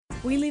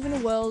We live in a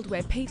world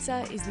where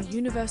pizza is the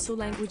universal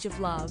language of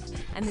love,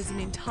 and there's an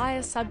entire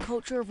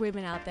subculture of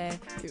women out there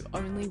who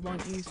only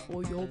want you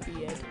for your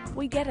beard.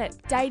 We get it,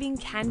 dating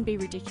can be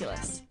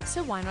ridiculous,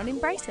 so why not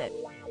embrace it?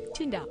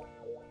 Tinder.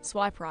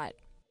 Swipe right.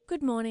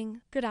 Good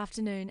morning, good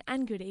afternoon,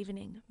 and good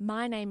evening.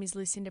 My name is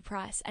Lucinda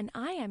Price, and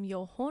I am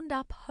your horned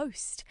up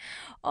host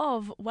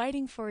of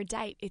Waiting for a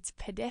Date. It's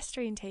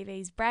Pedestrian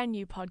TV's brand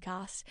new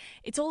podcast.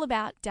 It's all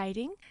about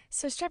dating,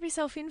 so strap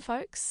yourself in,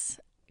 folks.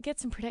 Get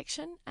some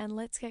protection and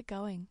let's get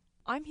going.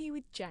 I'm here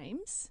with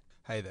James.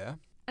 Hey there.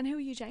 And who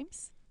are you,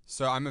 James?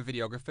 So I'm a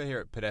videographer here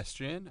at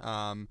Pedestrian,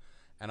 and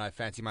I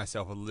fancy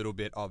myself a little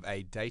bit of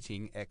a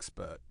dating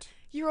expert.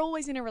 You're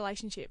always in a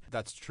relationship.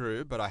 That's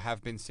true, but I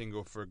have been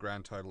single for a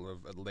grand total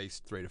of at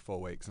least 3 to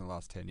 4 weeks in the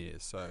last 10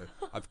 years. So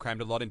I've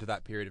crammed a lot into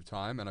that period of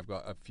time, and I've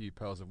got a few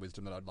pearls of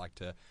wisdom that I'd like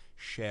to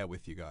share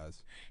with you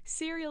guys.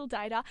 Serial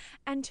dater.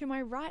 And to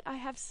my right, I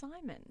have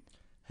Simon.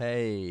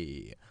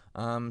 Hey,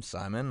 I'm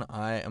Simon.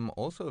 I am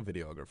also a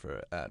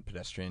videographer at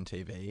Pedestrian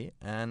TV,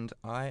 and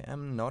I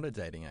am not a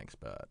dating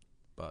expert,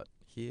 but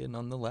here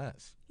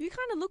nonetheless. You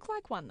kind of look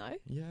like one, though.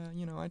 Yeah,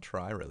 I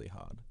try really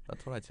hard.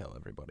 That's what I tell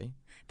everybody.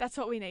 That's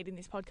what we need in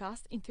this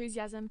podcast,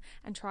 enthusiasm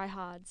and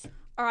try-hards.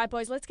 All right,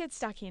 boys, let's get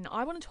stuck in.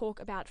 I want to talk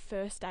about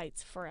first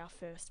dates for our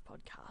first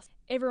podcast.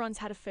 Everyone's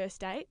had a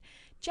first date.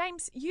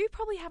 James, you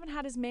probably haven't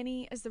had as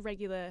many as the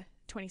regular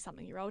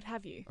 20-something-year-old,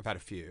 have you? I've had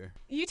a few.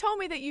 You told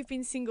me that you've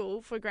been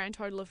single for a grand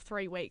total of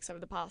 3 weeks over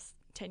the past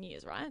 10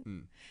 years, right?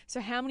 Mm. So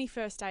how many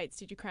first dates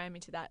did you cram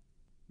into that?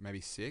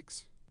 Maybe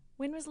 6.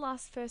 When was the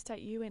last first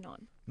date you went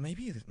on?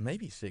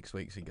 Maybe 6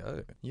 weeks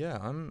ago. Yeah,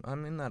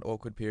 I'm in that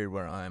awkward period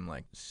where I'm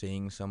like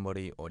seeing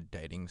somebody or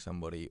dating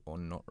somebody or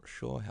not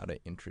sure how to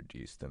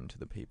introduce them to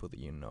the people that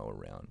you know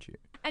around you.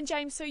 And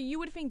James, so you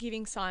would have been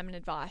giving Simon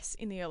advice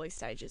in the early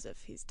stages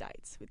of his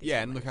dates with this Yeah,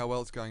 woman. and look how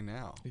well it's going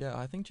now. Yeah,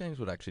 I think James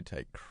would actually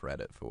take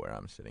credit for where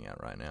I'm sitting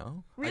at right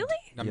now. Really?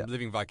 I'm Yeah.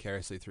 living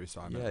vicariously through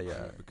Simon.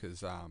 Yeah.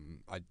 Because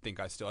I think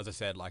I still, as I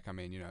said,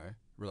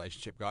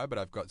 relationship guy, but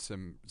I've got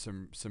some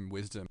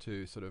wisdom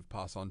to sort of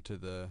pass on to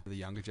the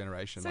younger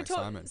generation,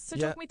 Simon. So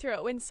talk me through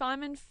it. When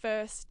Simon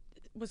first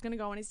was going to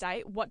go on his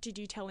date, what did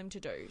you tell him to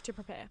do to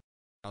prepare?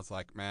 I was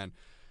like, man,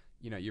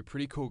 you're a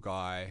pretty cool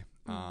guy,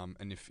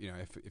 and if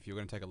you're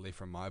going to take a leaf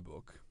from my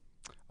book,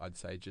 I'd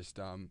say just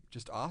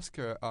ask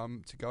her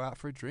to go out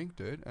for a drink,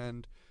 dude,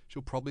 and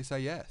she'll probably say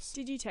yes.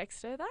 Did you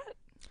text her that?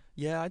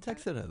 Yeah, I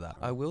texted her that.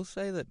 I will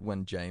say that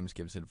when James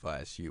gives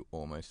advice, you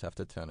almost have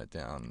to turn it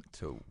down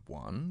to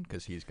 1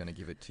 because he's going to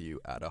give it to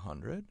you at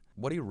 100.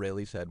 What he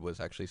really said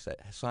was actually say,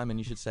 Simon,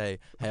 you should say,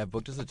 hey, I've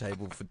booked us a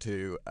table for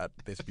 2 at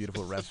this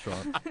beautiful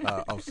restaurant.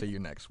 I'll see you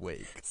next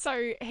week.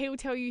 So he'll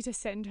tell you to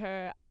send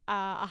her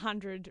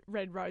 100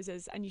 red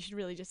roses, and you should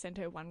really just send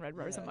her 1 red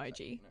rose emoji.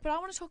 Exactly. But I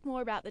want to talk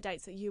more about the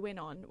dates that you went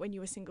on when you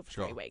were single for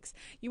 3 weeks.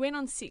 You went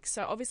on 6,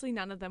 so obviously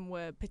none of them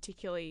were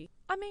particularly...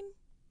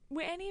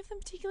 were any of them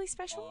particularly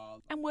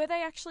special? And were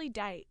they actually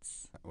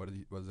dates? What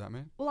does that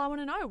mean? Well, I want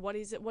to know. What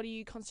is it? What do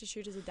you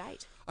constitute as a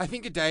date? I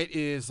think a date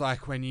is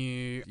like when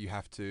you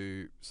have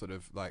to sort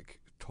of like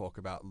talk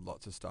about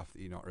lots of stuff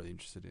that you're not really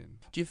interested in.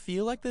 Do you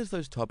feel like there's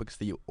those topics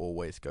that you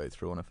always go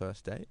through on a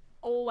first date?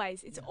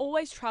 Always. It's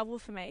always travel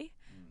for me.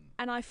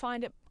 And I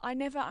find it, I'm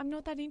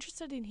not that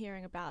interested in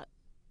hearing about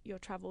your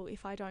travel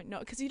if I don't know,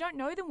 because you don't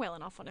know them well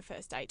enough on a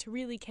first date to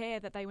really care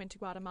that they went to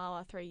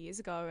Guatemala 3 years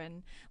ago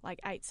and like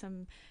ate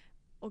some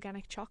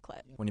organic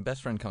chocolate. When your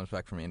best friend comes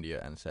back from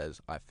India and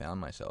says, I found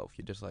myself,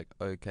 you're just like,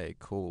 okay,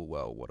 cool,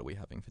 well, what are we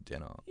having for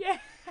dinner? Yeah.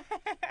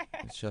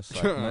 It's just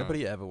like,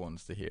 nobody ever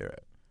wants to hear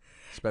it,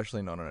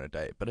 especially not on a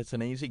date, but it's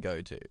an easy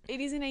go-to.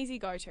 It is an easy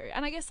go-to.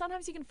 And I guess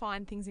sometimes you can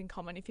find things in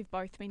common if you've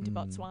both been to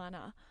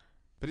Botswana.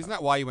 But isn't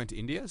that why you went to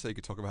India? So you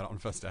could talk about it on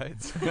first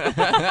dates? Is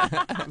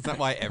that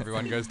why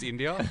everyone goes to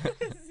India?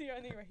 This is the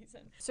only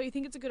reason. So you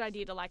think it's a good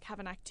idea to like have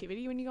an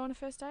activity when you go on a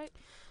first date?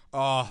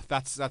 Oh,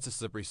 that's a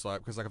slippery slope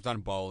because like I've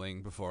done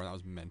bowling before and that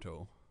was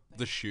mental.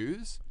 The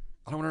shoes,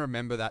 I don't want to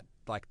remember that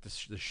like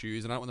the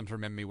shoes, and I don't want them to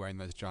remember me wearing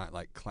those giant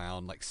like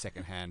clown like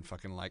secondhand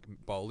fucking like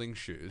bowling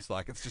shoes.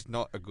 Like it's just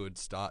not a good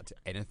start to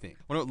anything.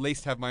 I want to at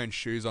least have my own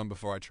shoes on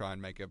before I try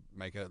and make a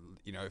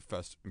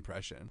first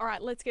impression. All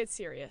right, let's get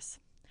serious.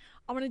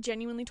 I want to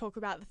genuinely talk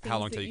about the things How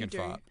long that till you do.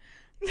 can fart?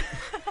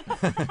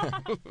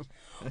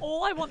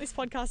 All I want this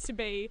podcast to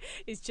be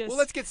is just... Well,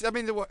 let's get... I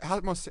mean,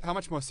 how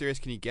much more serious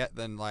can you get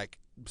than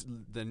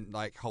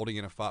holding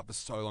in a fart for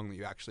so long that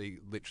you actually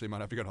literally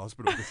might have to go to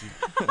hospital because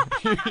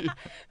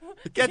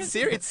it gets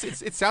serious.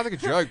 It sounds like a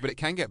joke, but it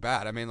can get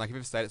bad. I mean, like if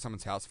you've stayed at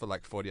someone's house for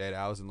like 48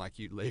 hours and like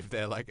you leave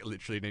there like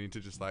literally needing to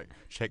just like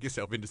check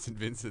yourself into St.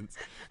 Vincent's,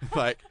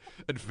 like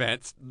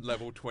advanced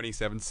level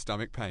 27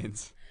 stomach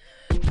pains.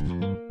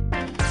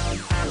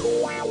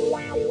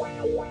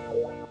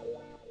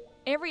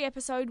 Every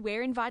episode,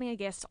 we're inviting a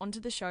guest onto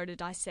the show to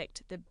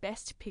dissect the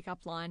best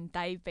pickup line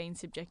they've been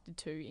subjected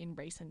to in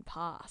recent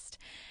past.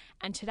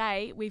 And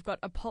today, we've got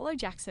Apollo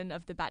Jackson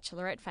of The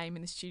Bachelorette fame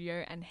in the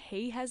studio, and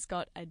he has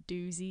got a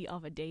doozy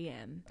of a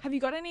DM. Have you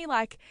gotten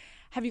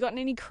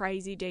any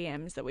crazy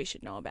DMs that we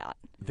should know about?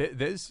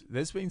 There's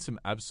been some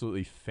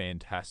absolutely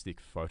fantastic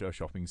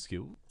photoshopping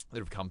skills that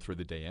have come through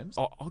the DMs.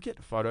 I'll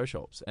get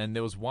photoshops, and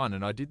there was one,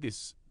 and I did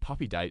this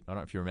puppy date, I don't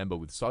know if you remember,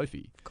 with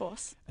Sophie. Of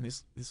course. And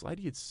this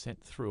lady had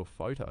sent through a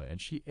photo, and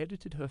she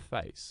edited her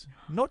face,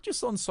 not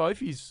just on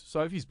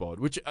Sophie's bod,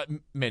 which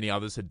many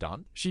others had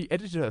done. She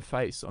edited her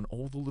face on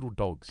all the little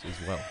dogs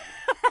as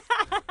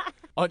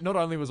well. Not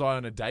only was I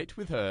on a date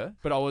with her,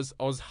 but I was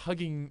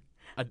hugging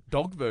a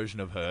dog version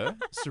of her,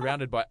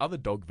 surrounded by other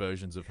dog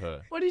versions of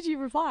her. What did you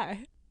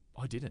reply?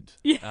 I didn't.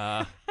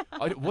 Yeah.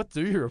 What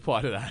do you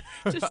reply to that?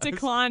 Just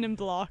decline and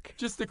block.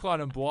 Just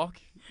decline and block.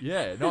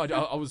 Yeah. No,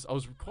 I was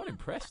quite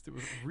impressed. It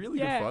was really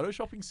good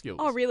photoshopping skills.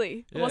 Oh,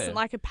 really? It Yeah. wasn't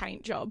like a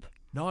paint job.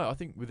 No, I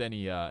think with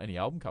any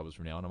album covers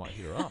from now on, I might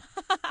hit her up.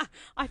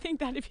 I think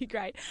that'd be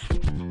great.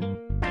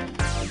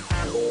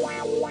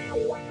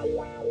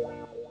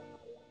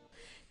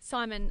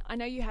 Simon, I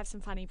know you have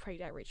some funny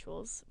pre-date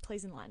rituals.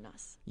 Please enlighten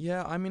us.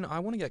 Yeah, I mean, I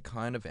want to get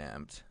kind of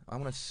amped. I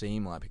want to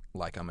seem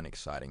like I'm an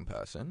exciting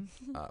person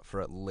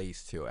for at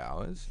least 2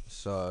 hours.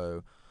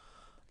 So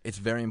it's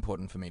very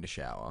important for me to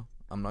shower.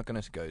 I'm not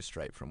going to go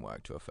straight from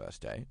work to a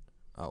first date.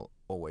 I'll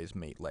always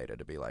meet later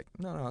to be like,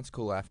 no, it's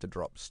cool. I have to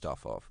drop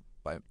stuff off.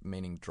 By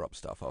meaning drop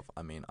stuff off,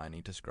 I mean I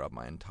need to scrub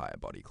my entire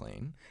body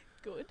clean.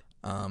 Good.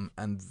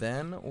 And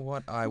then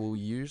what I will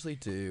usually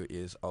do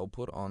is I'll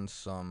put on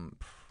some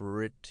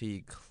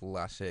pretty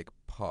classic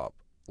pop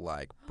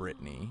like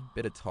Britney,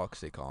 bit of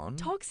Toxic on.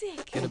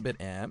 Toxic. Get a bit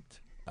amped.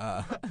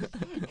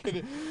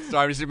 So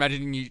I'm just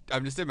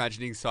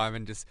imagining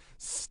Simon just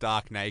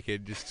stark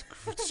naked, just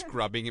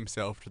scrubbing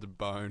himself to the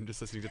bone,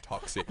 just listening to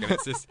Toxic, and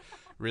it's just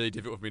really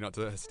difficult for me not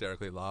to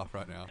hysterically laugh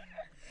right now.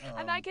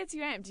 And that gets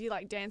you amped. Do you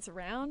like dance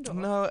around? Or?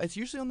 No, it's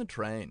usually on the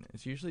train.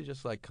 It's usually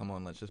just like, come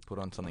on, let's just put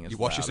on something. You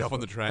wash yourself on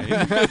the train.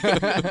 Just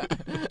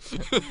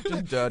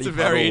dirty. It's a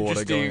very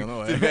water going on the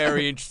way. It's a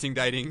very interesting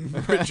dating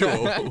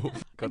ritual.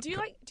 And do you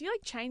like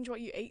change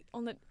what you eat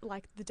on the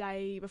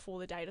day before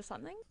the date or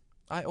something?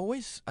 I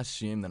always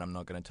assume that I'm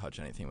not going to touch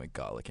anything with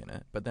garlic in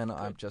it, but then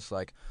I'm just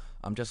like,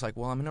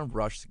 well, I'm in a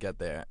rush to get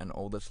there, and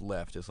all that's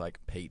left is like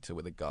pizza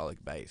with a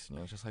garlic base, and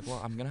you're just like, well,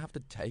 I'm gonna have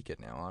to take it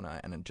now, aren't I?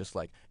 And then just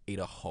like eat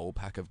a whole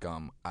pack of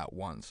gum at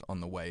once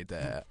on the way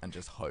there, and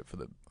just hope for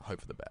the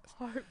best,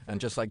 and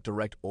just like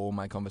direct all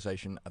my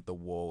conversation at the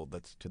wall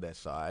that's to their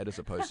side as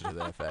opposed to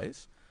their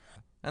face,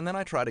 and then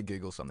I try to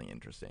Google something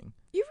interesting.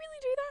 You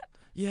really do that?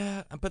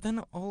 Yeah, but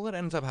then all that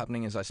ends up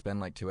happening is I spend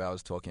like 2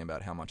 hours talking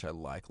about how much I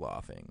like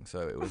laughing.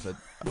 So it was a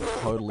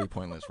totally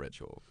pointless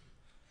ritual.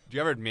 Do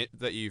you ever admit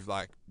that you've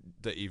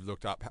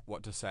looked up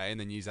what to say and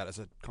then use that as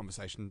a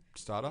conversation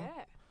starter?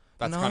 Yeah.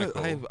 That's kind of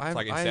cool. It's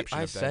like Inception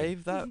I of dating.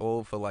 save that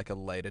all for like a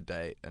later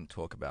date and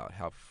talk about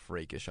how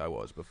freakish I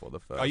was before the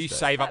first Oh, you date.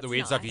 save up the That's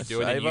weird stuff you nice.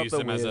 do and then Save up use the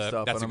them as weird a...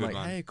 stuff, That's a and good I'm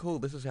like, one. hey, cool,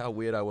 this is how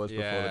weird I was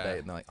before the Yeah. date.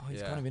 And they're like, oh,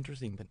 he's Yeah. kind of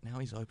interesting, but now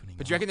he's opening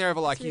But do you reckon up. they're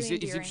ever like, It's really he's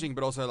endearing. interesting,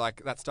 but also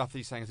like that stuff that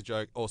he's saying as a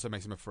joke also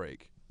makes him a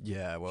freak?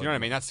 Yeah, well... Do you know what I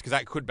mean? That's because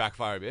that could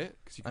backfire a bit.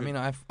 'Cause you I could-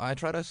 mean, I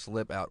try to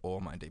slip out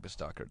all my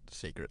deepest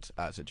secrets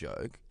as a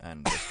joke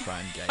and just try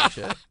and gauge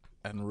it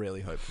and really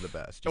hope for the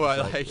best. Well,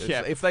 Just like,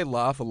 yeah. If they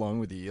laugh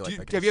along with you, you're Do like,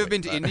 you- okay, have you ever sweet,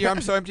 been to but- India? I'm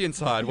so empty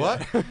inside.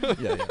 What?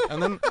 yeah.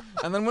 And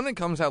then when it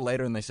comes out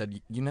later and they said,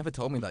 you never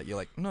told me that, you're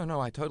like,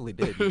 no, I totally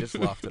did. You just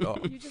laughed it off.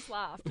 You just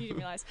laughed. You didn't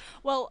realise.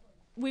 Well,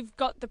 we've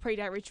got the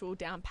pre-date ritual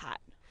down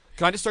pat.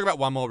 Can I just talk about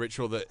one more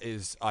ritual that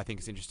I think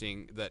is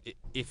interesting? That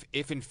if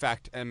in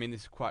fact, I mean,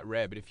 this is quite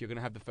rare, but if you're going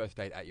to have the first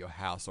date at your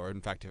house, or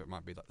in fact, if it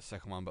might be like the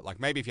second one, but like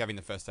maybe if you're having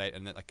the first date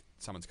and then like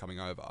someone's coming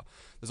over,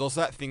 there's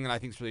also that thing that I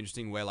think is really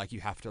interesting where like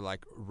you have to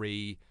like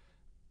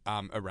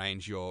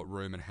arrange your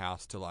room and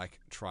house to like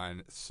try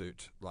and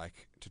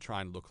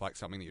look like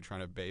something that you're trying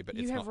to be, but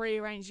You it's have not.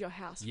 rearranged your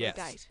house for Yes,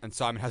 a date. and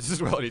Simon has as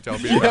well, and he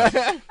told me about it.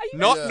 Are you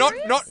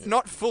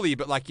Not fully,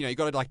 but like, you know, you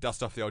got to like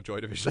dust off the old Joy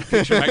Division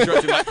picture, make sure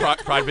it's in like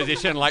pride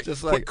position, like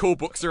Just, put like, cool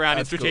books around in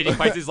that's strategic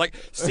cool. places, like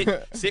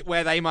sit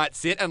where they might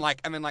sit, and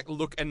then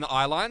look in the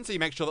eye line, so you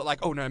make sure that like,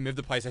 oh no, move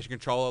the PlayStation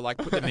controller, like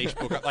put the niche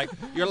book up, like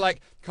you're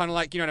like kind of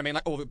like, you know what I mean,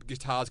 like all the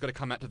guitars got to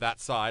come out to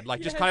that side, like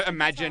just Yes, kind of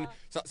imagine. guitar.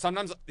 So,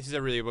 sometimes this is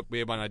a really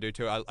weird one I do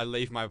too. I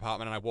leave my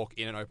apartment and I walk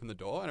in and open the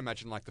door and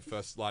imagine like the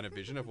first line of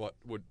vision of what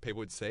people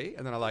would see,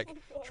 and then I like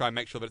try and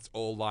make sure that it's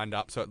all lined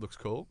up so it looks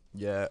cool.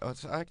 Yeah,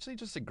 it's actually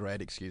just a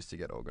great excuse to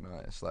get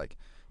organized. Like,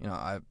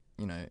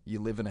 you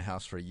live in a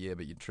house for a year,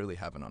 but you truly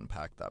haven't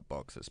unpacked that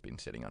box that's been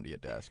sitting under your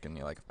desk, and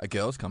you're like, a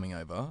girl's coming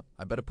over,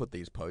 I better put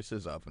these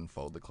posters up and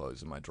fold the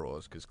clothes in my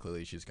drawers because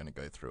clearly she's going to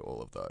go through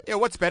all of those. Yeah,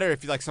 what's better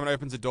if like someone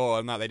opens a door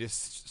and like they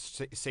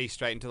just see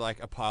straight into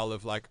like a pile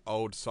of like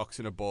old socks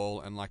in a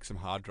ball and like some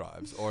hard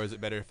drives, or is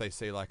it better if they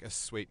see like a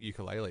sweet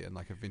ukulele and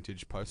like a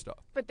vintage poster?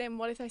 But then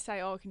what if they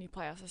say, oh, can you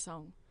play us a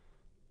song?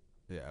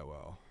 Yeah,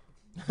 well,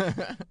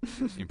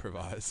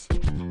 improvise.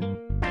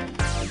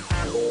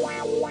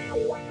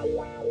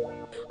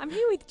 I'm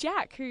here with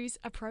Jack, who's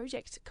a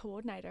project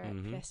coordinator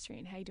at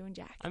Pedestrian. How you doing,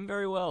 Jack? I'm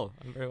very well.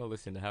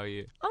 Lucinda. How are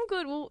you? I'm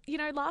good. Well,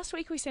 last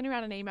week we sent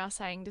around an email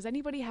saying, does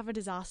anybody have a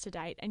disaster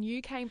date? And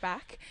you came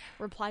back,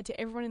 replied to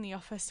everyone in the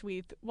office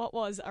with what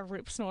was a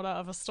rip snorter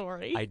of a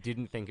story. I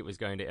didn't think it was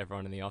going to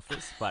everyone in the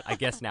office, but I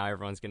guess now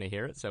everyone's going to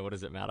hear it, so what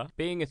does it matter?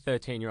 Being a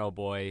 13-year-old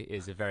boy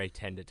is a very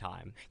tender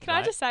time. Can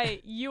I just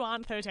say, you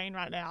aren't 13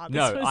 right now.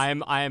 I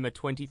am a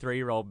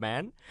 23-year-old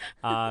man.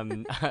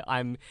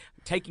 I'm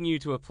taking you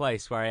to a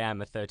place where I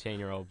am a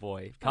 13-year-old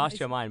boy. Cast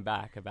your mind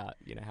back about,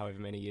 however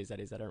many years that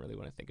is. I don't really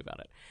want to think about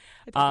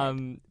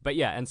it. But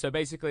yeah, and so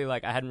basically,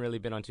 I hadn't really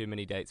been on too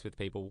many dates with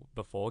people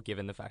before,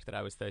 given the fact that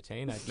I was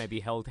 13. I'd maybe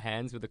held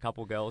hands with a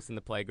couple girls in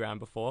the playground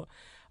before.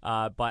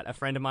 But a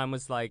friend of mine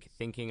was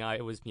thinking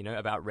I was,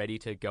 about ready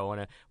to go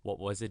on what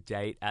was a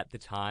date at the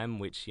time,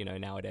 which,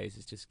 nowadays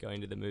is just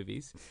going to the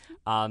movies.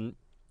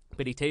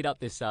 But he teed up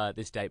this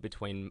date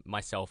between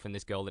myself and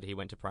this girl that he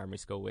went to primary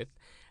school with,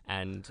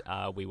 and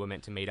we were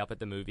meant to meet up at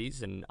the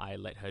movies, and I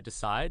let her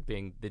decide,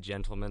 being the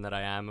gentleman that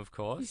I am, of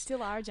course. You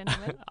still are a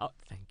gentleman. Oh,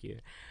 thank you.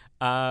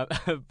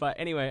 But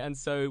anyway, and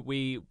so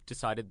we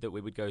decided that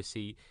we would go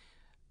see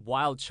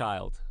Wild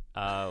Child,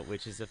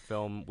 which is a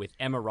film with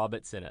Emma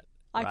Roberts in it.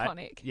 Right?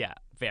 Iconic. Yeah,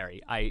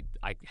 very. I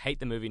hate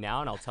the movie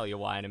now, and I'll tell you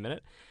why in a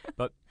minute.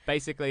 But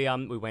basically,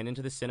 we went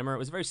into the cinema. It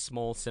was a very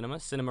small cinema,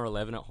 Cinema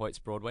 11 at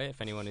Hoyts Broadway, if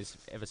anyone is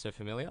ever so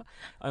familiar.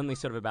 Only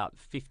sort of about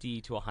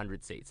 50 to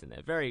 100 seats in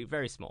there. Very,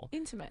 very small.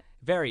 Intimate.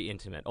 Very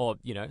intimate, or,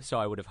 so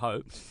I would have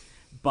hoped.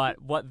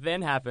 But what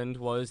then happened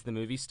was the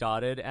movie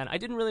started, and I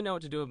didn't really know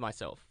what to do with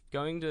myself.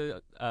 Going to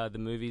the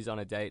movies on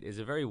a date is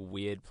a very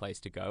weird place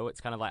to go.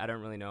 It's kind of I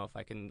don't really know if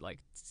I can,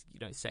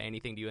 say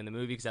anything to you in the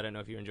movie because I don't know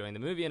if you're enjoying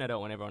the movie, and I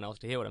don't want everyone else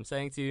to hear what I'm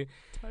saying to you.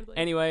 Totally.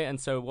 Anyway, and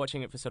so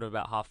watching it for sort of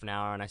about half an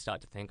hour, and I start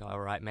to think, all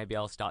right, maybe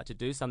I'll start to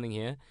do something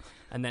here.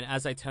 And then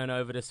as I turn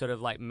over to sort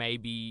of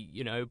maybe,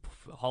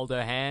 hold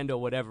her hand or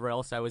whatever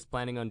else I was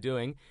planning on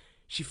doing,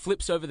 she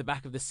flips over the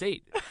back of the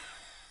seat.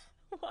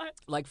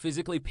 What?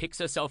 Physically picks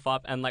herself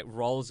up and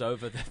rolls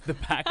over the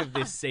back of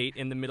this seat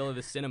in the middle of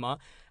the cinema,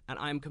 and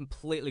I'm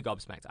completely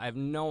gobsmacked. I have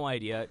no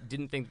idea,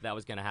 didn't think that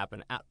was going to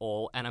happen at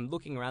all, and I'm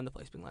looking around the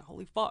place being like,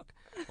 holy fuck.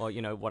 Or,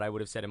 what I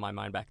would have said in my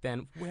mind back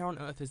then, where on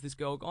earth has this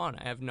girl gone?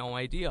 I have no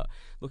idea.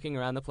 Looking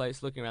around the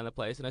place,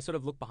 and I sort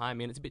of look behind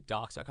me, and it's a bit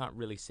dark, so I can't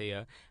really see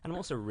her, and I'm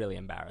also really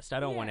embarrassed. I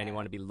don't want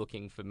anyone to be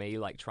looking for me,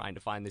 trying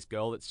to find this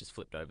girl that's just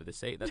flipped over the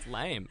seat. That's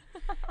lame.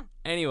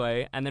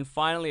 Anyway, and then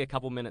finally a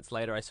couple minutes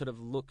later, I sort of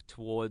look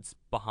towards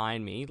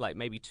behind me,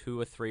 maybe 2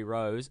 or 3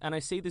 rows, and I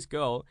see this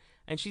girl,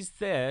 and she's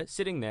there,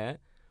 sitting there,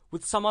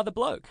 with some other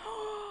bloke,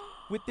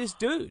 with this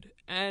dude.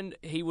 And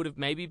he would have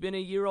maybe been a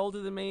year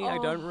older than me. I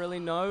don't really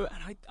know.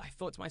 And I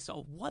thought to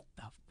myself, what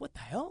the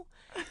hell?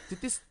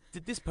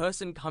 Did this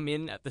person come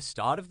in at the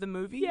start of the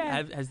movie?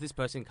 Yeah. Has this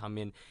person come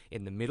in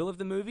the middle of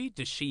the movie?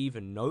 Does she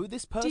even know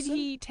this person? Did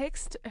he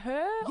text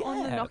her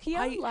on the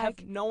Nokia? I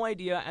have no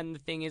idea, and the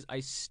thing is, I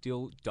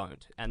still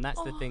don't. And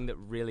that's the thing that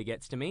really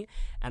gets to me,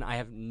 and I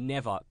have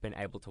never been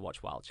able to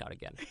watch Wild Child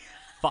again.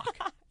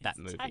 Fuck that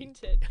movie.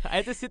 Tainted. I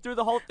had to sit through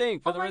the whole thing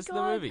for the rest of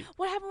the movie.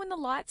 What happened when the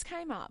lights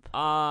came up?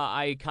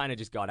 I kind of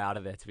just got out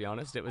of there, to be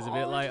honest. It was a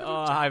bit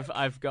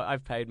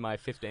I've paid my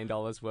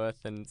 $15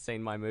 worth and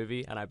seen my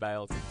movie, and I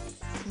bailed.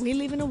 We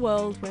live in a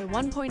world where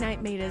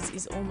 1.8 metres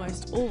is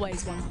almost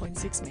always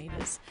 1.6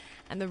 metres,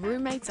 and the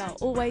roommates are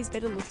always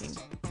better looking.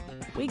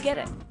 We get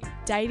it.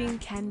 Dating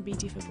can be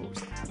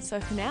difficult. So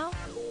for now,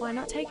 why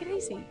not take it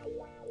easy?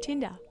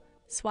 Tinder.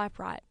 Swipe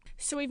right.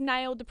 So we've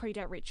nailed the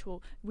pre-date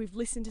ritual. We've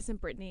listened to some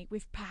Britney.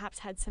 We've perhaps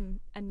had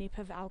a nip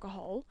of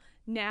alcohol.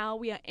 Now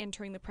we are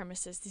entering the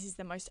premises. This is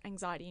the most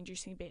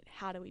anxiety-inducing bit.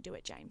 How do we do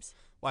it, James?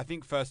 Well, I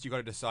think first you've got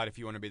to decide if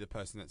you want to be the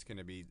person that's going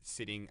to be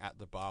sitting at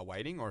the bar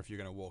waiting or if you're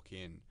going to walk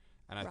in.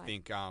 And I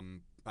think,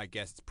 I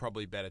guess it's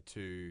probably better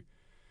to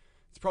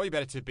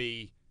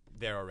be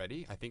there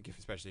already. I think,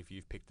 especially if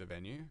you've picked the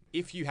venue.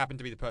 If you happen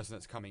to be the person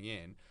that's coming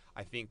in,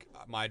 I think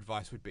my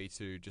advice would be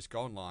to just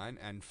go online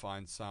and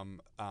find some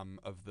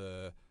of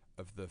the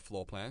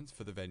floor plans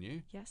for the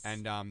venue. Yes.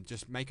 And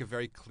just make a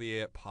very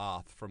clear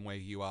path from where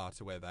you are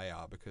to where they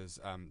are, because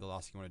the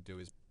last thing you want to do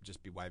is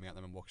just be waving at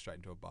them and walk straight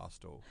into a bar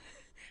stool.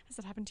 Has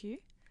that happened to you?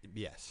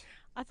 Yes.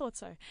 I thought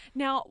so.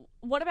 Now,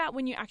 what about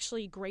when you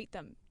actually greet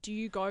them? Do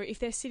you go, if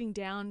they're sitting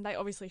down, they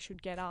obviously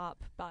should get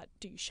up, but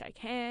do you shake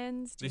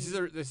hands? This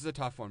is a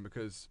tough one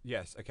because,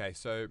 yes, okay,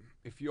 so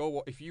if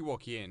you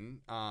walk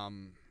in,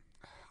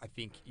 I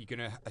think you're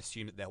going to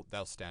assume that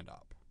they'll stand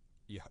up.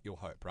 You'll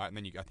hope, right? And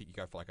then I think you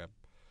go for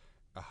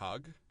a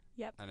hug.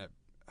 Yep. And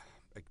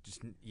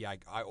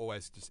I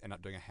always just end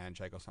up doing a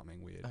handshake or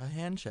something weird. A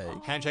handshake?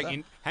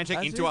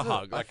 Handshake into a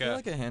hug. I feel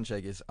like a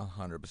handshake is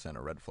 100%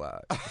 a red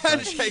flag.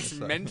 Handshake's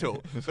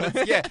mental. But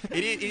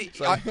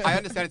I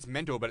understand it's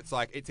mental, but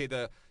it's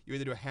either you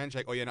either do a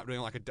handshake or you end up doing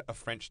like a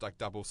French like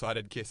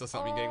double-sided kiss or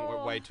something, getting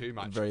way too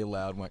much. Very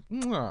loud, like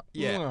 "Mwah,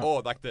 Yeah, mwah."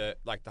 or like the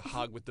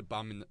hug with the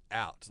bum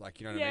out, like,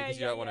 you know what I mean? Because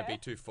you don't want to yeah. be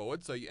too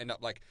forward, so you end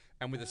up like,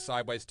 and with a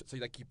sideways, so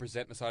you, like, you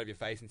present the side of your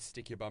face and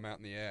stick your bum out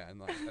in the air,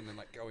 and then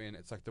like go in.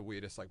 It's like the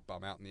weirdest like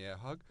bum out in the air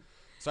hug.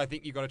 So I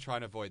think you got to try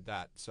and avoid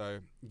that. So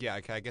yeah,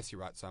 okay, I guess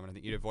you're right, Simon. I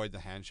think you'd avoid the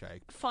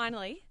handshake.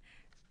 Finally,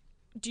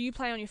 do you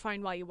play on your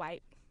phone while you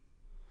wait?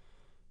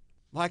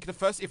 Like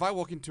if I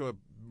walk into a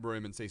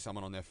room and see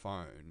someone on their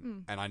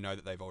phone and I know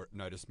that they've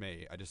noticed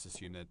me, I just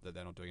assume that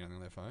they're not doing anything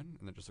on their phone,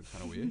 and that just looks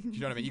kind of weird. Do you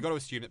know what I mean? You got to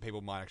assume that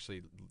people might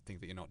actually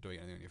think that you're not doing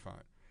anything on your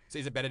phone. So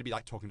is it better to be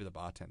like talking to the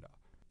bartender?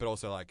 But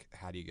also, like,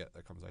 how do you get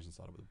the conversation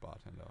started with the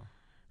bartender?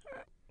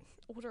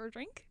 Order a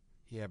drink?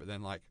 Yeah, but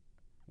then like,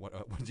 what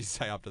did you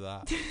say after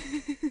that?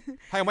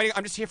 Hey, I'm waiting.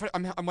 I'm just here for.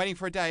 I'm waiting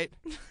for a date.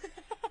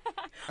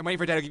 I'm waiting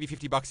for a date. I'll give you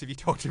 $50 if you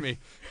talk to me.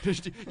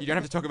 You don't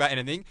have to talk about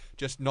anything.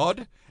 Just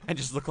nod and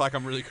just look like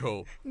I'm really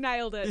cool.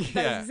 Nailed it.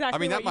 Yeah, That is exactly I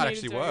mean that what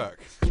might you need actually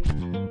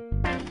to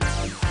work.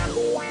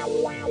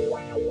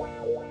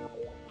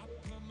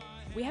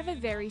 We have a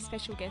very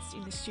special guest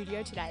in the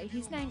studio today.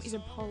 His name is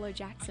Apollo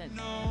Jackson.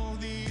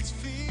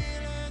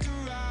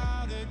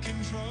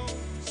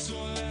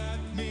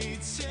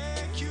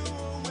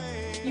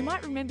 You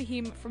might remember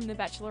him from The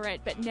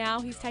Bachelorette, but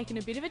now he's taken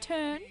a bit of a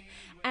turn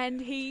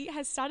and he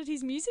has started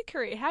his music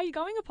career. How are you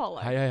going,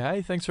 Apollo?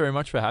 Hey, thanks very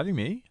much for having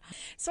me.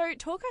 So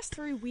talk us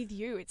through With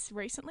You. It's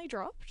recently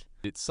dropped.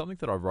 It's something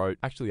that I wrote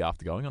actually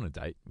after going on a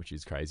date, which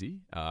is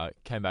crazy.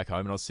 Came back home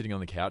and I was sitting on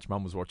the couch.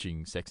 Mum was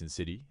watching Sex and the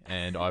City,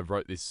 and I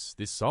wrote this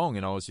song,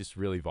 and I was just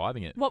really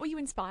vibing it. What were you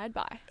inspired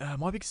by?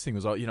 My biggest thing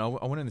was, I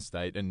went on this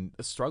date, and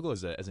a struggle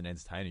as an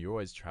entertainer, you're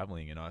always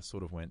traveling, and I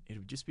sort of went, it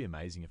would just be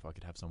amazing if I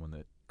could have someone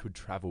that could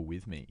travel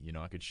with me.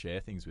 I could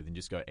share things with and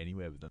just go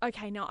anywhere with them.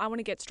 Okay, now I want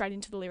to get straight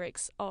into the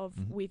lyrics of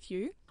With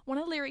You. One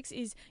of the lyrics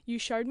is, you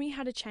showed me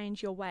how to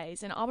change your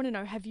ways. And I want to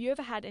know, have you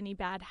ever had any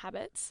bad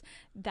habits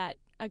that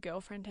a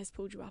girlfriend has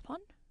pulled you up on?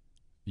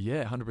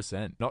 Yeah,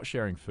 100%. Not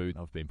sharing food.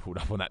 I've been pulled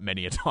up on that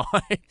many a time.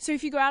 So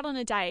if you go out on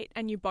a date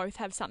and you both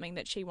have something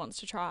that she wants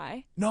to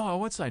try. No, I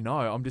won't say no.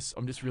 I'm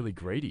just really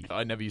greedy.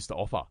 I never used to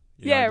offer.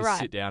 Yeah, just right.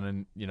 sit down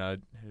and,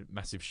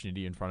 massive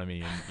shindy in front of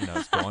me and,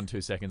 it's gone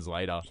 2 seconds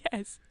later.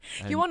 Yes.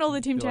 And You want all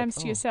the Tim you're like, Tams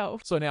to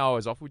yourself. So now I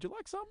always offer, would you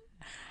like some?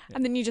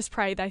 And then you just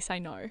pray they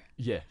say no.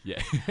 Yeah.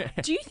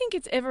 Do you think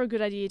it's ever a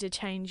good idea to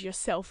change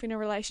yourself in a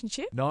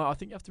relationship? No, I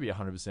think you have to be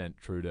 100%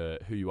 true to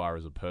who you are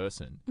as a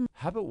person.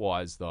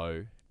 Habit-wise,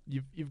 though,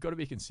 you've got to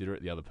be considerate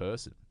of the other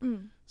person.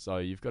 So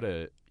you've got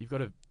to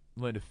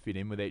learn to fit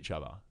in with each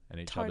other and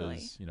each Totally.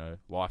 other's,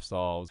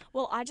 lifestyles.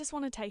 Well, I just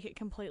want to take it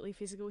completely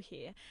physical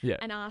here Yeah.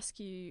 and ask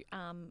you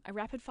a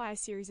rapid-fire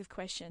series of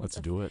questions. Let's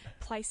of do it.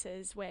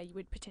 Places where you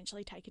would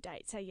potentially take a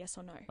date. Say yes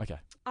or no. Okay.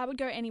 I would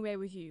go anywhere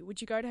with you.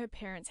 Would you go to her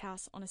parents'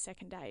 house on a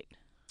second date?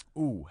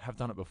 Ooh, have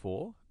done it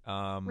before.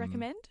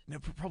 Recommend? No,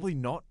 probably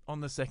not on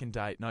the second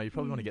date. No, you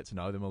probably want to get to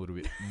know them a little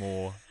bit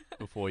more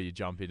before you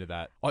jump into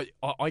that.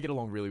 I get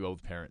along really well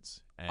with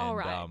parents. And, All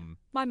right.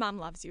 My mum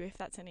loves you, if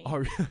that's any. Oh,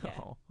 Yeah.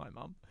 oh, hi,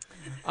 Mum.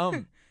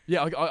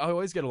 Yeah, I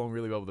always get along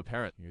really well with the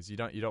parent because you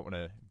don't want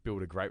to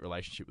build a great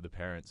relationship with the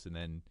parents and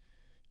then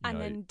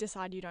then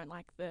decide you don't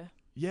like the...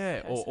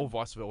 yeah, person. or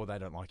vice versa, or they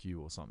don't like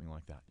you or something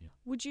like that. Yeah,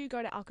 Would you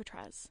go to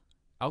Alcatraz?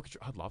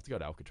 Alcatraz. I'd love to go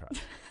to Alcatraz.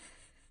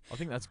 I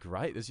think that's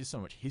great. There's just so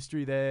much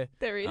history there.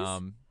 There is.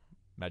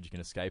 Magic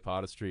and escape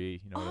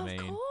artistry. You know what I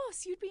mean? Of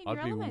course, you'd be in I'd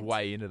your be element.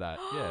 way into that.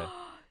 Yeah.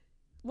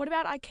 What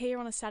about IKEA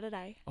on a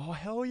Saturday? Oh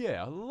hell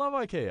yeah! I love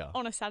IKEA.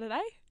 On a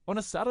Saturday? On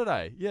a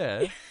Saturday,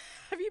 yeah.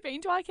 Have you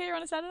been to IKEA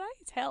on a Saturday?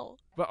 It's hell.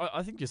 But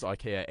I think just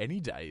IKEA any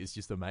day is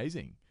just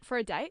amazing. For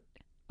a date?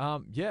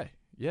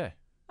 Yeah.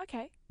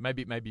 Okay.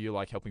 Maybe you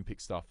like helping pick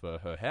stuff for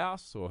her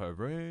house or her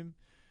room.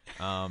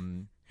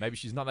 Maybe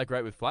she's not that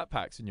great with flat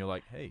packs, and you're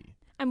like, hey,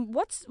 And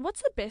what's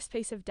the best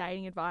piece of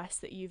dating advice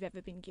that you've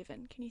ever been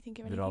given? Can you think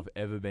of anything? that I've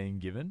ever been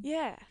given.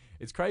 Yeah.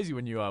 It's crazy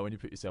when you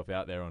put yourself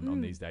out there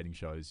on these dating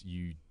shows.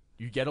 You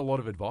get a lot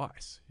of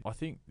advice. I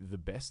think the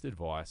best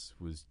advice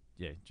was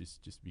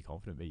just be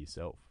confident, be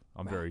yourself.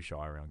 I'm Right. very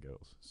shy around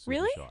girls. Super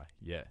Really? shy.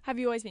 Yeah. Have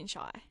you always been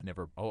shy?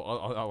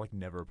 I like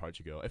never approach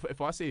a girl.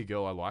 If I see a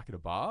girl I like at a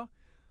bar,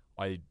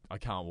 I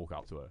can't walk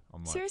up to her.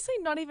 I'm like, Seriously?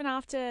 Not even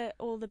after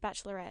all the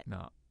Bachelorette?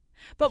 nah.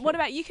 But what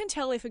about, you can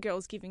tell if a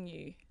girl's giving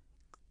you...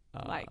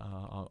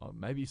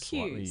 Maybe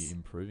slightly cues.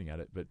 improving at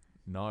it, but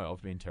no,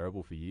 I've been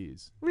terrible for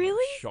years.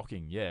 Really?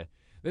 Shocking, yeah.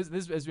 There's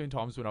been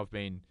times when I've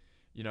been,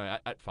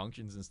 at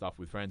functions and stuff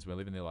with friends we're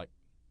living there, like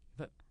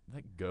that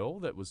girl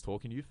that was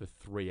talking to you for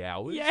 3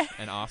 hours Yeah.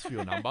 and asked for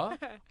your number.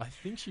 I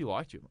think she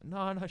liked you.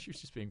 No, she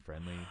was just being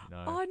friendly.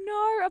 No. Oh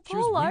no, She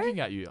was Apollo. winking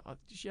at you.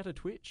 She had a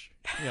twitch.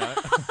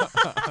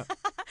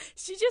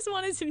 She just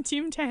wanted some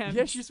Tim Tams.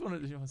 Yeah, she just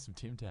wanted some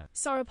Tim Tam.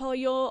 So Apollo,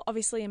 you're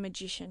obviously a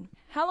magician.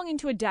 How long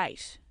into a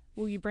date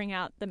will you bring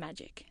out the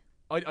magic?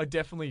 I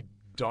definitely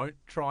don't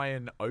try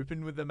and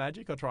open with the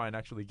magic. I try and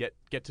actually get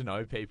to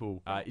know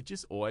people. It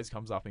just always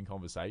comes up in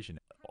conversation.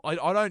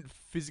 I don't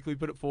physically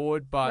put it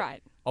forward, but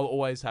Right. I'll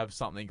always have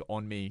something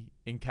on me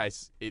in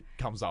case it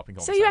comes up in So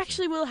conversation. you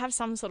actually will have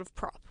some sort of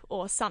prop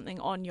or something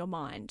on your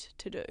mind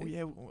to do. Well,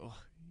 yeah, well,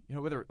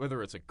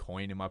 whether it's a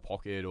coin in my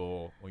pocket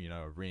or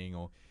a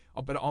ring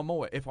but I'm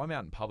always, if I'm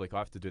out in public, I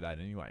have to do that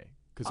anyway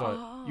because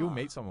you'll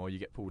meet someone or you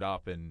get pulled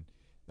up and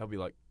they'll be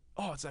like,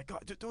 "Oh, it's that guy.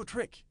 Do a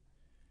trick."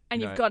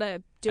 And You you've know, got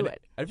to do and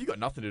it. And if you've got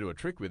nothing to do a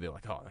trick with, they're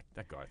like, "Oh,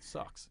 that guy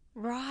sucks."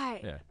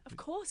 Right. Yeah. Of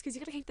course, because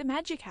you've got to keep the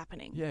magic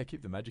happening. Yeah,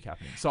 keep the magic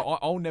happening. So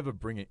I'll never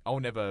bring it.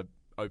 I'll never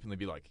openly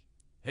be like,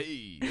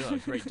 "Hey,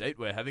 great date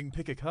we're having.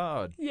 Pick a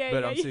card." Yeah,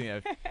 But yeah, I'm yeah. sitting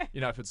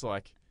there, if it's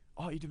like,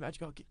 "Oh, you do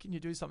magic. Oh, can you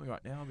do something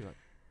right now?" I'll be like,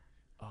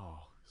 "Oh,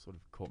 sort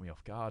of caught me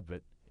off guard,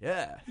 but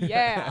yeah."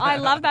 Yeah, I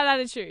love that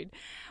attitude.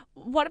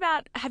 What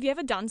about, have you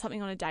ever done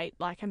something on a date,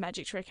 like a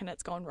magic trick, and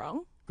it's gone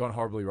wrong? Gone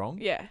horribly wrong.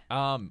 Yeah.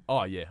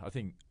 Oh yeah. I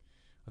think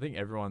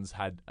everyone's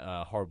had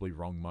horribly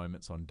wrong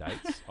moments on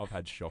dates. I've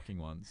had shocking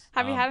ones.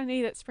 Have you had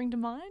any that spring to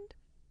mind?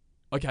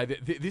 Okay,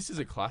 this is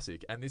a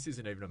classic, and this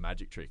isn't even a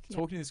magic trick. Yep.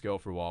 Talking to this girl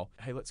for a while.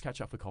 Hey, let's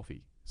catch up for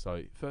coffee.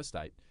 So first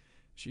date,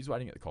 she's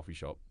waiting at the coffee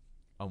shop.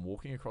 I'm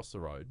walking across the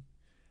road,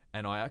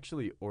 and I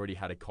actually already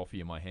had a coffee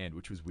in my hand,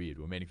 which was weird.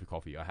 We're meeting for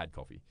coffee. I had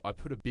coffee. I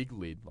put a big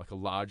lid, like a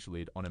large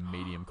lid, on a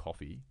medium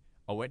coffee.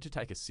 I went to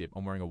take a sip.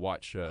 I'm wearing a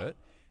white shirt,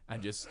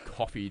 and just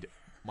coffeed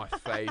my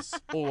face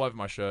all over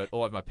my shirt,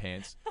 all over my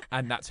pants,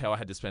 and that's how I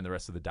had to spend the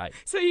rest of the date.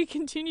 So you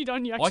continued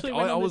on, you actually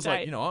went I on the was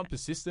date. like, I'm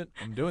persistent.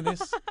 I'm doing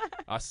this.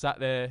 I sat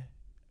there,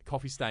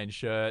 coffee stained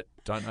shirt.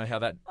 Don't know how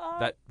that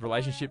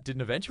relationship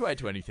didn't eventuate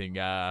to anything.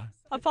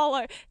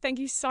 Apollo, thank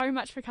you so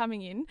much for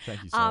coming in.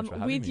 Thank you so much for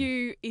having With me.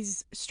 You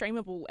is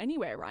streamable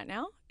anywhere right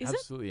now, is it?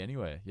 Absolutely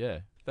anywhere. Yeah.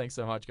 Thanks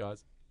so much,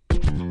 guys.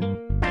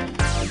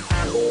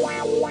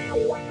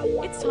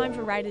 It's time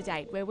for Rate a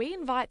Date, where we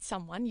invite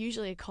someone,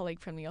 usually a colleague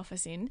from the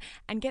office, in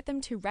and get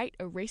them to rate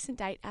a recent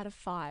date out of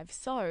 5.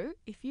 So,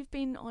 if you've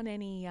been on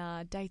any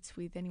dates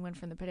with anyone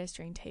from the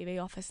Pedestrian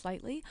TV office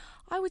lately,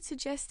 I would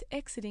suggest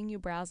exiting your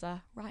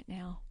browser right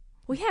now.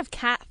 We have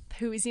Kath,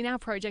 who is in our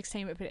projects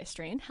team at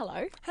Pedestrian.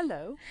 Hello.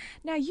 Hello.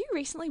 Now, you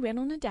recently went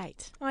on a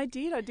date, I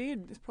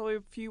did. It's probably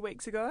a few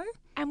weeks ago.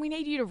 and we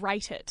need you to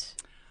rate it.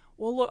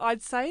 Well, look,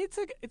 I'd say it's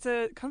a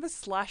kind of a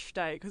slash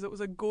date because it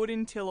was a good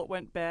until it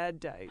went bad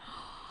date.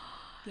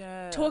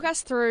 Yeah. Talk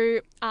us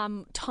through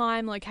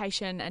time,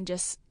 location, and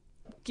just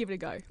give it a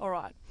go. All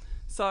right.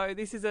 So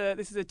this is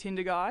a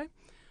Tinder guy.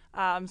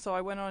 So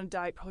I went on a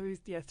date probably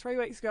 3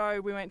 weeks ago.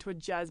 We went to a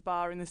jazz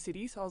bar in the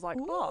city. So I was like,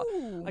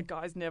 Ooh. a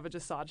guy's never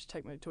decided to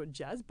take me to a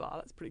jazz bar.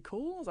 That's pretty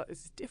cool. I was like,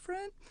 this is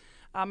different.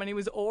 And he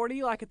was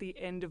already like at the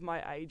end of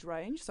my age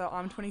range. So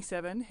I'm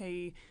 27.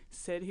 He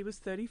said he was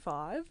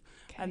 35,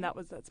 Okay. and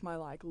that's my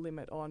like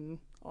limit on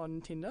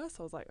Tinder. So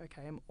I was like,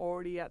 okay, I'm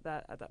already at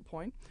that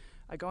point.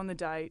 I go on the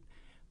date.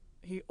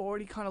 He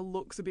already kind of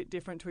looks a bit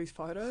different to his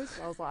photos.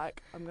 So I was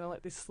like, I'm gonna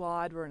let this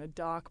slide. We're in a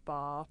dark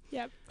bar.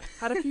 Yep.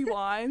 Had a few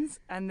wines,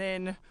 and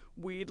then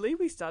weirdly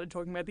we started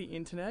talking about the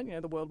internet.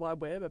 The World Wide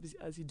Web,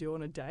 as you do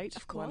on a date.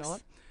 Of course. Why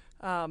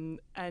not?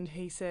 And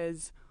he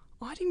says,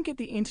 I didn't get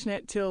the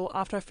internet till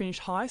after I finished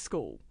high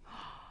school.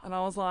 And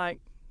I was like,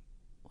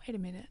 Wait a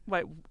minute.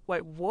 wait,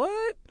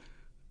 what?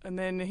 And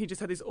then he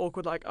just had this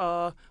awkward like,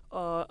 and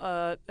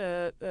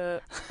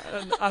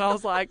I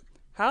was like,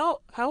 how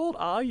old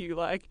are you?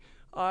 Like,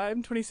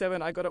 I'm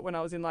 27. I got it when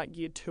I was in like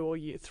year 2 or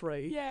year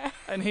 3. Yeah.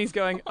 And he's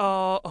going,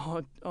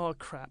 oh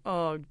crap,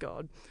 oh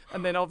God.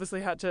 And then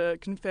obviously had to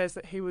confess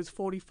that he was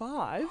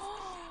 45.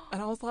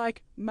 And I was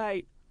like,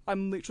 mate,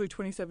 I'm literally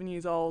 27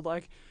 years old.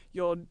 Like,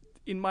 you're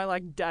in my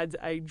like dad's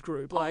age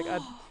group. Like,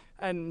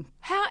 and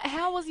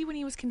How was he when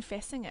he was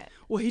confessing it?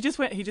 well, he just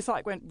went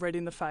red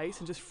in the face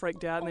and just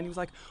freaked out. And then he was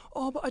like,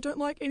 oh, but I don't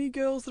like any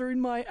girls that are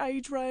in my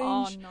age range.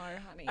 Oh no,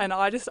 honey. And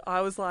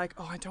I was like,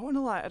 oh, I don't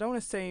want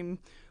to seem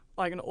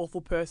like an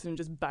awful person and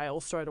just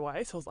bail straight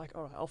away. So I was like,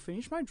 all right, I'll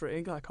finish my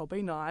drink. Like, I'll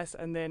be nice.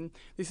 And then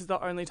this is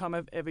the only time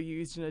I've ever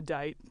used in a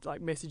date,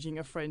 like messaging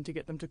a friend to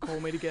get them to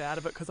call me to get out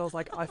of it. Because I was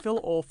like, I feel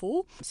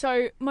awful.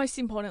 So most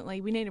importantly,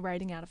 we need a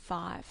rating out of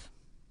 5,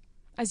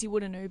 as you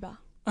would an Uber.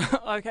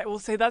 Okay, well,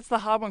 see, that's the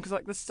hard one because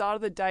like the start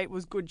of the date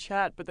was good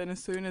chat, but then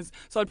so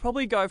I'd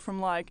probably go from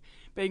like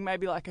being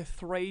maybe like a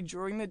 3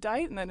 during the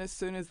date, and then as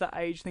soon as the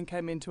age thing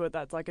came into it,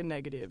 that's like a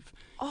negative.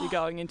 You're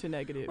going into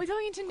negative. We're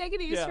going into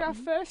negatives Yeah. for our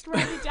first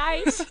rated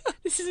date.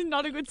 This is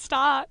not a good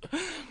start.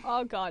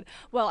 Oh God.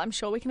 Well, I'm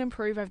sure we can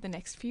improve over the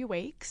next few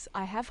weeks.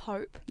 I have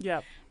hope.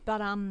 Yep. But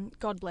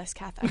God bless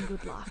Kath and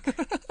good luck.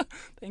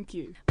 Thank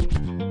you.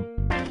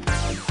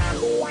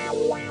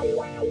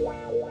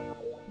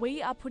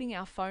 We are putting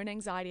our phone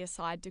anxiety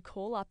aside to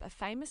call up a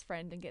famous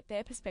friend and get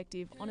their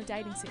perspective on a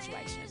dating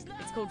situation.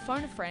 It's called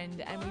Phone a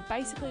Friend, and we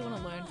basically want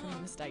to learn from the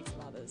mistakes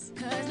of others.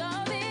 We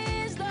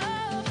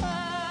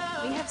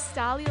have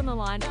Starly on the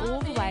line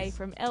all the way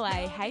from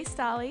LA. Hey,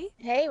 Starly.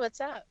 Hey, what's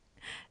up?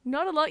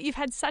 Not a lot. You've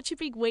had such a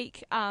big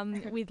week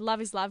with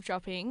Love is Love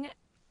dropping,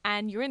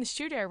 and you're in the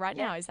studio right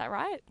now. Is that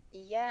right?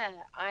 Yeah,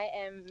 I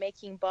am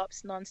making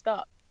bops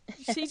nonstop.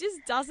 She just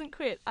doesn't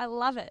quit. I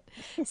love it.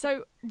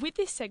 So with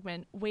this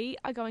segment, we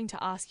are going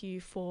to ask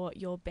you for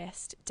your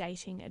best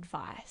dating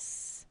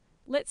advice.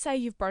 Let's say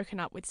you've broken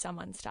up with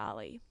someone,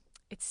 Starly.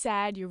 It's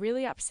sad, you're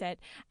really upset,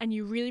 and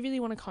you really, really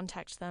want to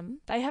contact them.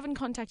 They haven't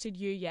contacted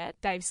you yet.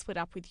 They've split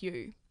up with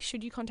you.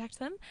 Should you contact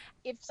them?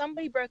 If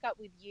somebody broke up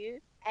with you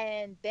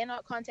and they're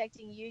not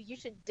contacting you, you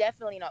should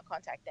definitely not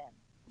contact them.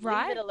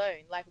 Right? Leave it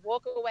alone. Like,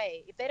 walk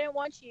away. If they don't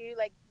want you,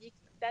 like,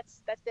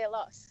 that's their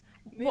loss.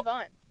 Move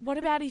on. What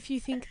about if you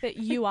think that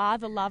you are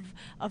the love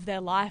of their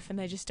life and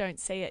they just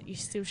don't see it? You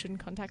still shouldn't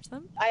contact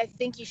them? I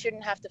think you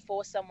shouldn't have to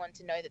force someone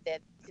to know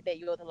that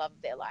you're the love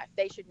of their life.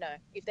 They should know.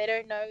 If they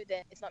don't know,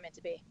 then it's not meant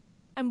to be.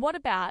 And what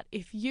about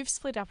if you've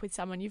split up with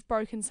someone, you've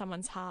broken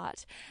someone's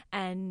heart,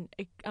 and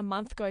a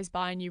month goes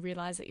by and you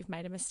realise that you've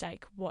made a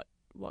mistake? What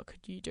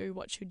could you do?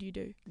 What should you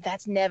do?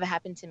 That's never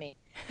happened to me.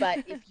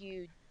 But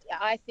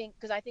I think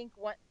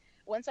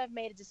once I've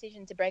made a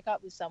decision to break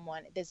up with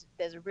someone, there's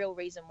a real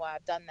reason why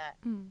I've done that.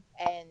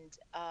 And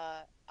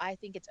I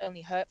think it's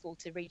only hurtful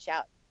to reach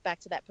out back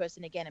to that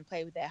person again and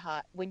play with their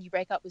heart. When you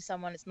break up with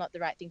someone, it's not the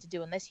right thing to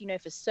do unless you know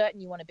for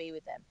certain you want to be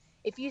with them.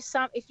 If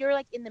you're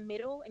like in the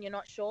middle and you're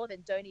not sure,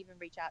 then don't even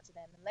reach out to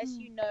them unless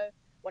you know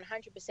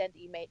 100% that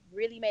you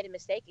really made a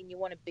mistake and you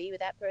want to be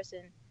with that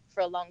person for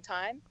a long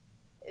time.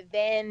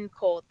 Then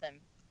call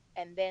them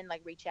and then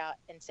like reach out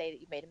and say that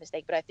you've made a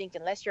mistake. But I think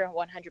unless you're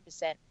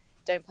 100%,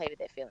 don't play with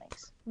their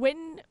feelings.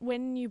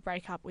 When you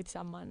break up with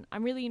someone,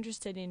 I'm really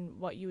interested in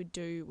what you would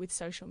do with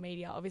social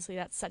media. Obviously,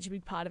 that's such a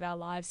big part of our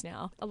lives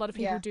now. A lot of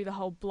people do the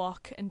whole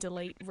block and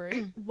delete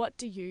route. What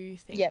do you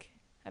think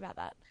about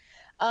that?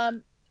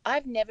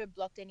 I've never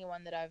blocked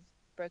anyone that I've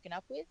broken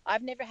up with.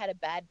 I've never had a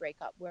bad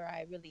breakup where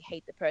I really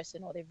hate the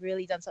person or they've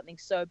really done something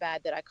so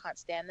bad that I can't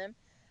stand them.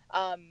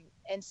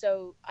 And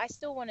so I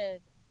still want to,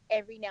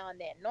 every now and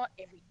then, not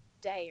every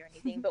day or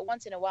anything, but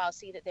once in a while,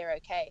 see that they're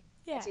okay.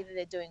 Yeah. And see that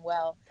they're doing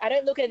well. I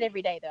don't look at it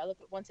every day, though. I look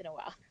at it once in a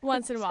while.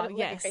 Once in a while, Like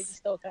yes. a crazy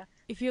stalker.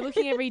 If you're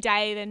looking every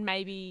day, then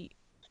maybe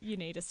you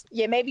need to...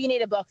 Yeah, maybe you need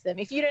to block them.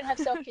 If you don't have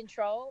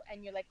self-control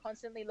and you're like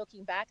constantly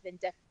looking back, then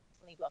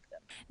definitely block them.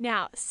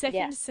 Now,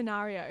 second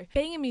scenario.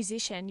 Being a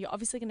musician, you're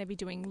obviously going to be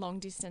doing long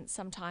distance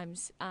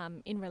sometimes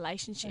in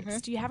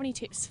relationships. Do you have any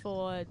tips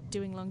for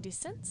doing long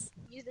distance?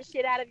 Use the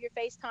shit out of your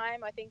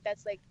FaceTime. I think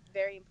that's like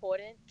very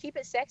important. Keep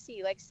it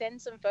sexy. Like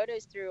send some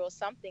photos through or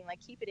something.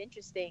 Like keep it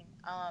interesting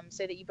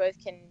so that you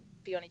both can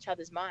be on each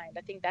other's mind.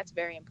 I think that's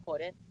very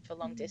important for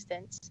long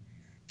distance.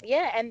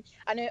 Yeah, and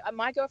I know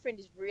my girlfriend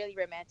is really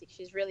romantic.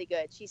 She's really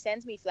good. She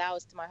sends me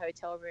flowers to my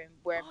hotel room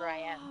wherever I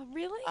am.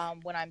 Really?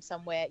 When I'm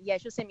somewhere. Yeah,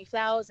 she'll send me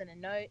flowers and a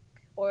note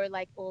or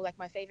like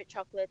my favorite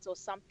chocolates or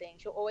something.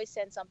 She'll always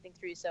send something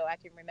through so I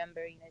can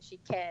remember, she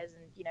cares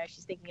and,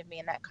 she's thinking of me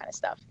and that kind of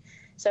stuff.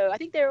 So I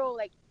think they're all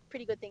like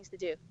pretty good things to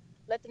do.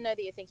 Let them know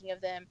that you're thinking of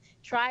them.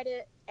 Try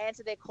to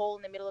answer their call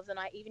in the middle of the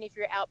night. Even if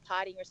you're out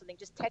partying or something,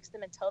 just text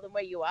them and tell them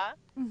where you are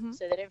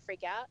so they don't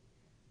freak out.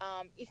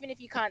 Even if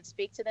you can't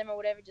speak to them or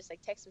whatever, just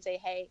like text them, say,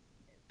 hey,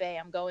 babe,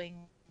 I'm going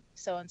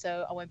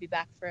so-and-so. I won't be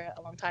back for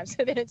a long time,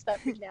 so they don't start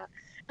freaking out.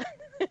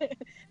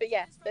 But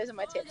yeah, those are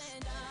my tips.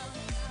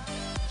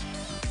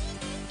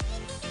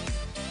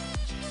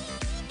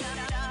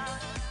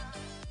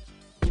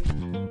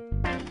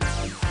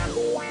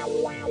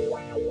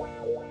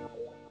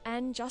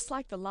 And just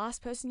like the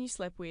last person you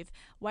slept with,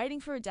 waiting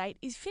for a date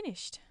is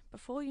finished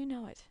before you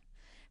know it.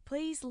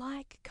 Please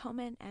like,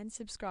 comment and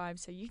subscribe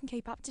so you can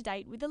keep up to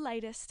date with the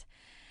latest.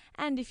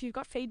 And if you've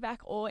got feedback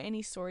or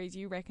any stories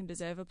you reckon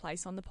deserve a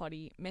place on the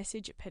potty,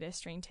 message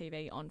Pedestrian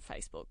TV on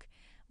Facebook.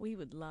 We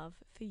would love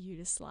for you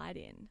to slide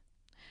in.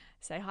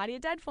 Say hi to your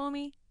dad for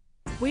me.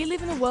 We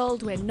live in a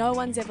world where no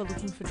one's ever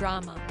looking for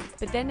drama.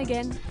 But then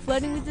again,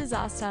 flirting with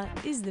disaster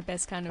is the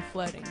best kind of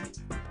flirting.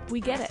 We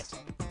get it.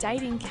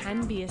 Dating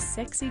can be a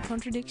sexy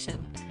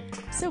contradiction.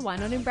 So why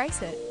not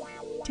embrace it?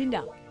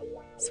 Tinder.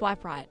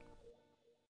 Swipe right.